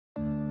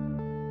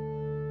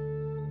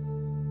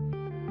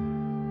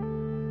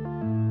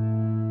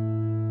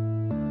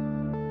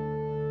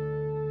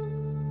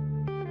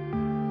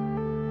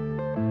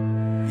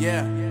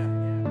Yeah.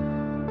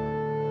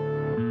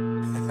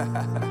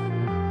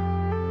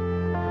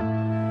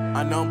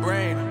 Unknown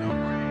Brain.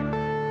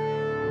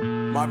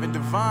 Marvin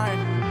Divine.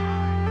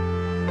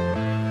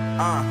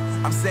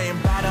 I'm saying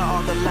bye to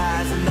all the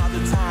lies and all the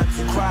times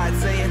you cried,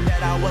 saying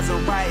that I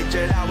wasn't right,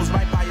 yet I was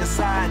right by your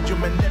side. You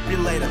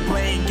manipulator,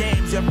 playing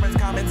games, your friends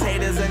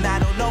commentators, and I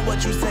don't know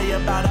what you say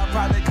about our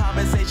private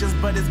conversations,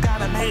 but it's got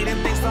them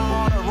hating. Thanks to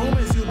all the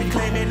rumors you be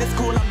claiming. It's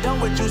cool, I'm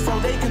done with you, so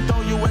they can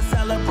throw you a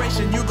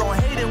celebration. You gon'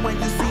 hate it when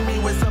you see me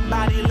with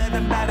somebody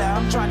living better.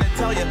 I'm trying to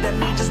tell you that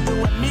me just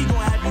doing me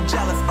gon' have you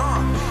jealous.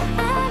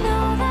 I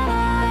know that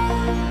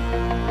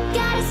I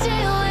gotta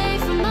stay away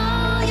from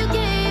all your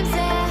games,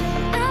 yeah.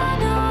 I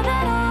know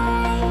that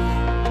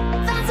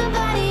I found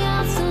somebody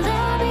else to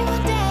love me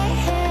one day,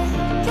 yeah.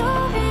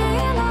 You'll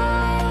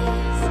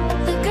realize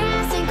the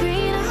grass ain't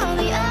greener on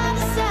the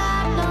other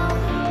side, no.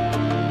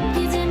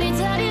 You did me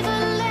dirty for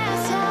the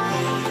last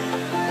time,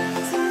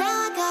 so now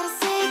I gotta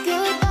say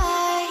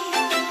goodbye.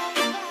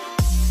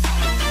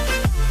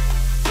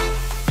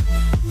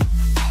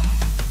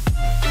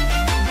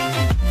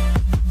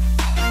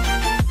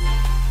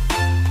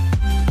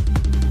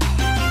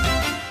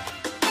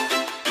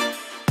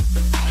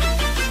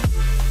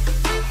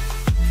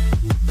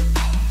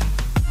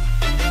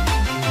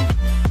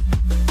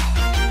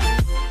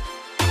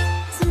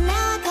 So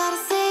now I gotta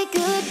say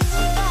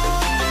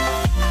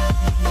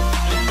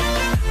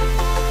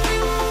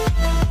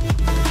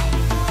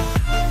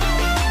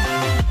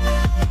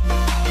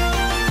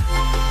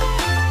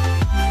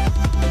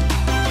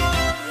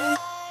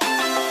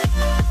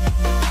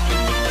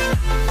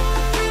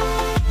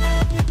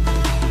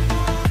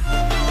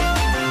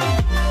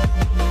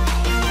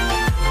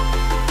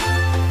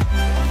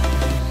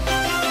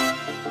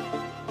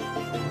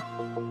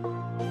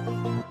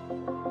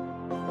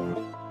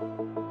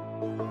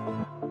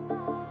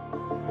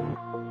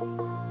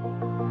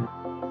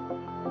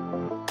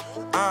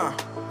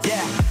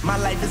Yeah, my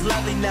life is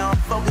lovely now, I'm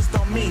focused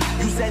on me.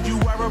 You said you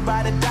were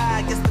about to die,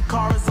 I guess the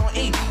car is on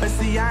E. But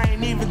see, I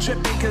ain't even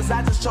tripping, cause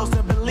I just chose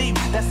to believe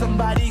that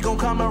somebody gon'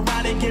 come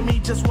around and give me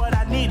just what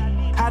I need.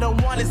 I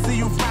don't wanna see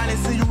you frowning,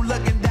 see you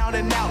looking down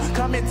and out,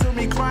 coming to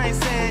me crying,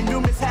 saying you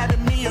miss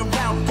having me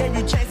around. Gave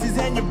you chances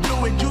and you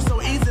blew it, you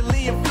so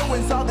easily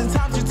influenced. All the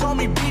times you told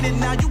me beat it,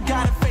 now you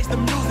gotta face the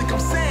music. I'm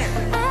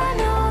saying I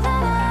know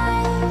that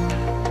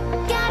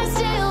I gotta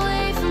stay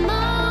away from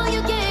all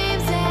your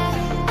games, yeah.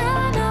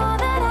 I know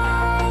that I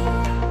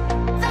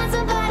found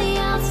somebody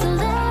else to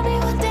love me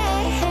one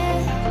day, yeah.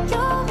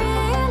 You'll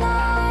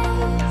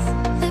realize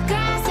the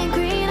grass ain't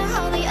greener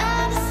on the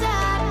other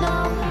side, no.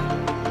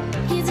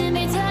 You did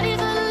me dirty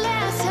for the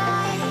last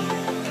time,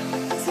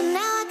 so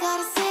now I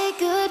gotta say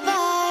goodbye.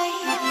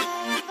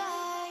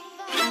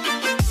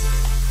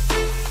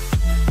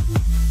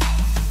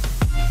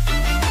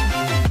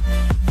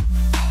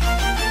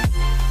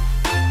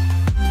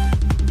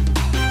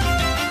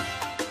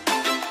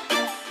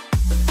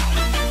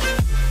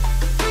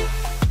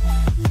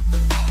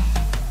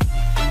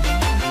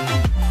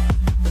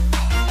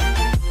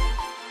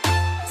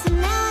 So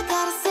now I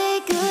gotta say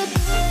goodbye.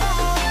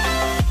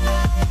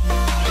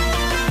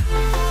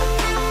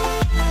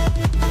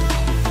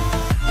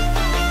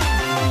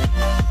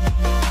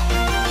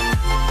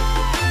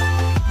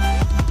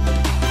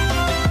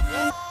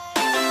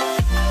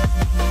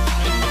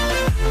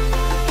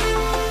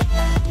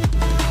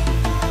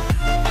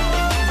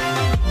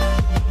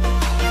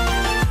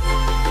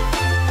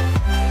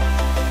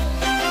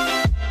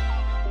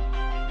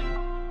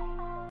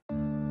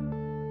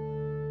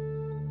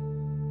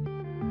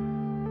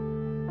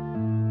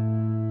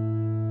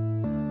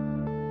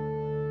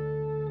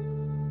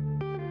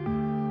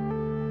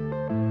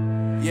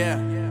 yeah.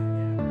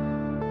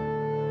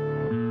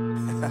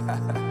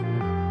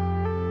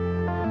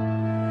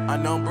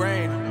 Unknown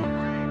Brain.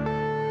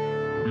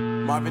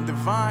 Marvin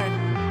Divine.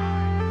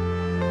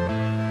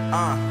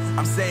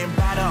 I'm saying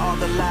bye to all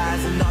the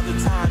lies and all the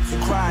times you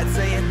cried,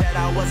 saying that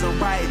I wasn't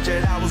right,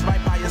 yet I was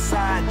right by your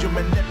side. You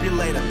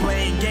manipulator,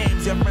 playing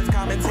games, your friends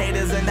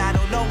commentators, and I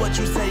don't know what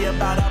you say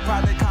about our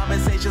private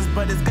conversations,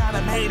 but it's got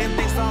them hating.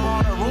 Thanks to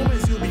all the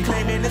rumors you be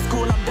claiming. It's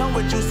cool, I'm done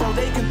with you, so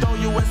they can throw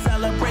you a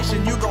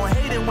celebration. You gon'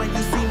 hate it when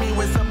you see me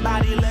with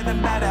somebody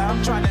living better.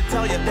 I'm trying to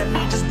tell you that me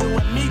just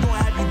doing me gon'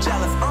 have you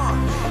jealous.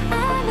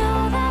 I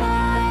know that I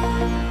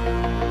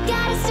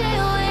gotta stay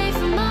away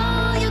from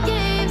all your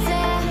games,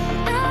 yeah.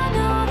 I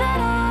know that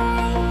I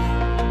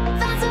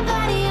found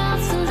somebody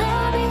else to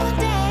love me one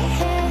day,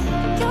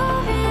 yeah.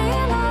 You'll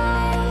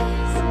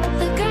realize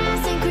the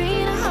grass ain't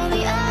greener on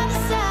the other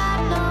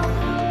side, no.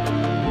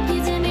 You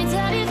did me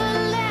dirty for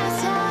the last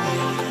time,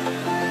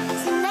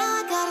 so now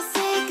I gotta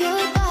say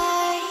goodbye.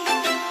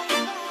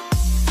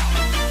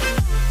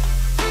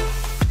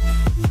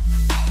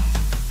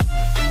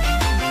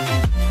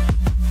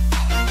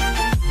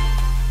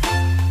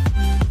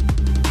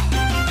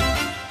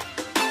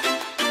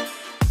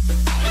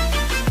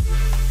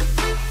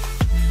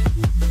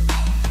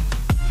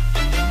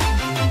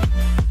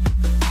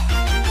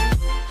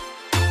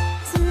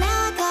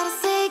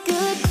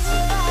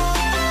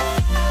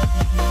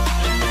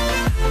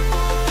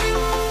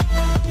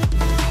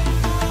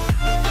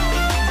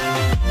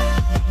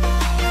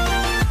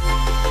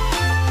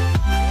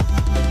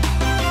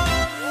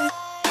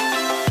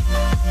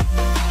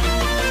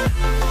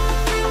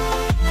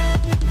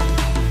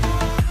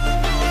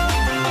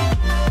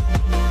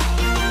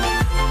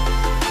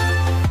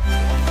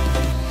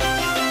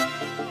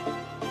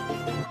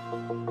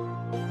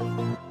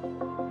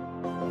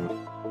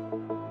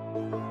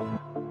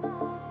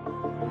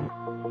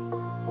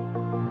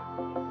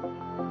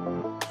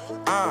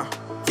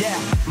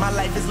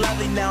 life is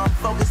lovely, now I'm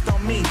focused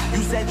on me.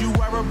 You said you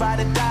were about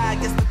to die, I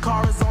guess the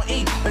car is on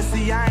E. But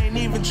see, I ain't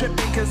even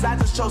tripping, cause I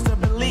just chose to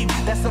believe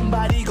that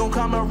somebody gon'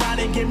 come around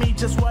and give me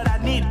just what I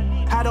need.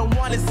 I don't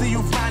wanna see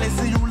you frowning,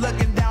 see you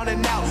looking down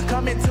and out.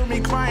 Coming to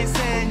me crying,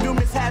 saying you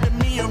miss having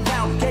me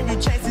around. Gave you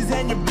chances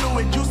and you blew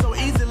it, you so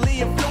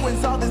easily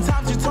influenced. All the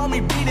times you told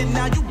me beat it,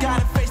 now you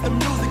gotta face the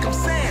music, I'm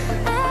saying.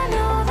 I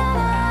know that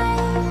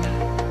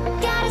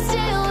I gotta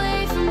stay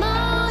away from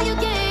all your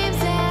games,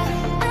 yeah.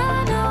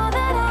 I know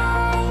that I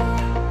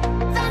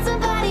found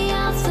somebody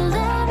else to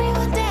love me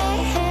one day.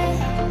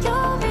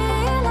 You'll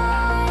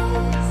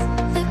realize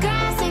the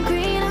grass ain't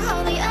greener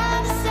on the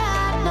other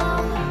side, no.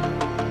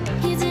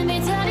 You did me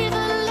dirty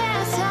for the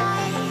last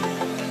time.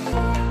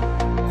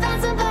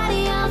 Found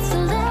somebody else to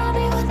love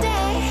me one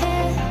day.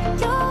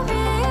 You'll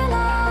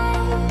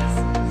realize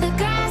the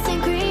grass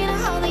ain't greener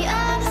on the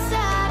other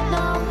side,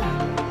 no.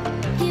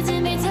 You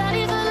did me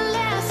dirty for the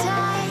last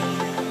time.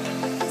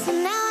 So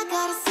now I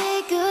gotta say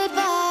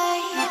goodbye.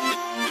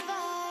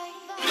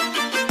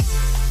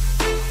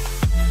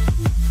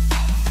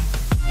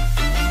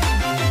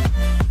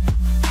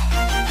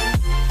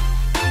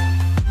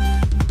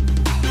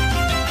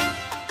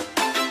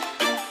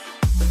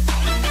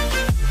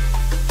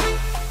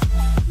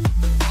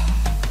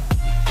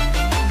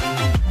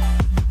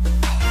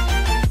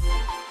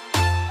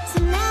 So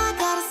now I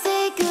gotta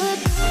say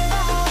goodbye.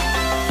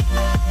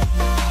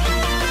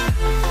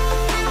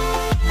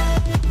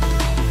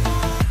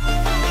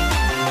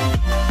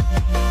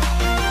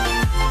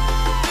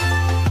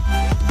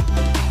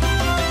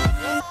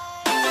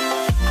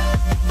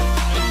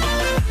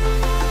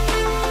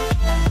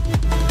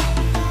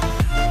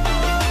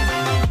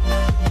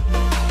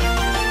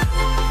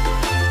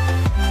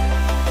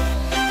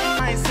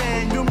 I ain't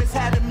saying you miss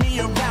having me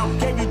around.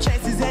 Gave you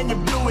chances and you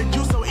blew it,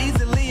 you so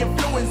easily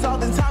influenced. All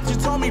the times you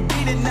told me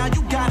beat it, now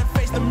you gotta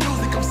face the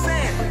music, I'm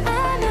saying.